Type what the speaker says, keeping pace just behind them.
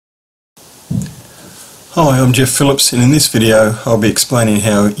Hi, I'm Geoff Phillips, and in this video I'll be explaining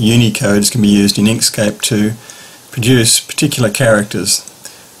how Unicodes can be used in Inkscape to produce particular characters.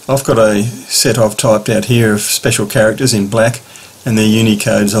 I've got a set I've typed out here of special characters in black and their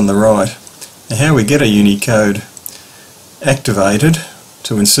Unicodes on the right. Now, how we get a Unicode activated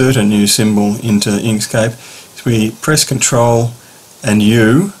to insert a new symbol into Inkscape is we press Ctrl and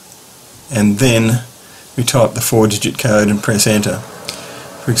U and then we type the 4-digit code and press enter.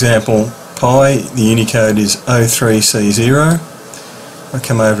 For example, Pi, the Unicode is 03C0. I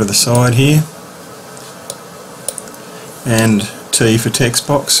come over to the side here, and T for text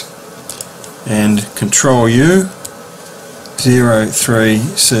box, and Control U,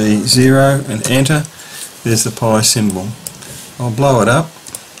 03C0, and enter. There's the Pi symbol. I'll blow it up.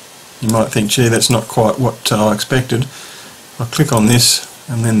 You might think, gee, that's not quite what I expected. I'll click on this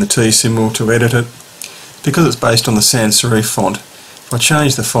and then the T symbol to edit it. Because it's based on the sans serif font, if I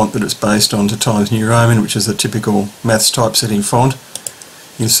change the font that it's based on to Times New Roman, which is the typical maths typesetting font,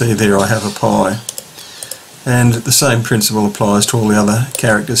 you'll see there I have a Pi. And the same principle applies to all the other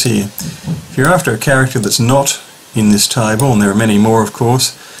characters here. If you're after a character that's not in this table, and there are many more of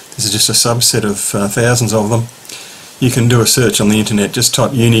course, this is just a subset of thousands of them, you can do a search on the internet. Just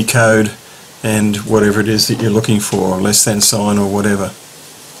type Unicode and whatever it is that you're looking for, less than sign or whatever.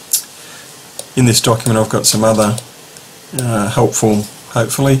 In this document I've got some other helpful,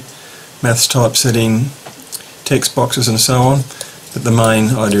 hopefully, maths typesetting, text boxes and so on, but the main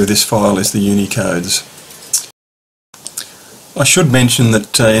idea of this file is the Unicodes. I should mention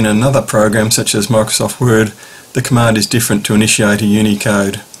that in another program such as Microsoft Word, the command is different to initiate a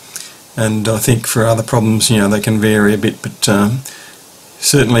Unicode, and I think for other problems they can vary a bit, but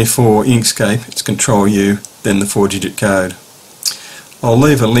certainly for Inkscape it's Control U then the 4-digit code. I'll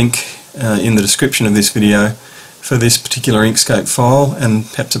leave a link in the description of this video for this particular Inkscape file, and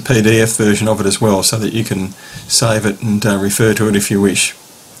perhaps a PDF version of it as well, so that you can save it and refer to it if you wish.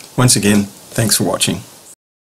 Once again, thanks for watching.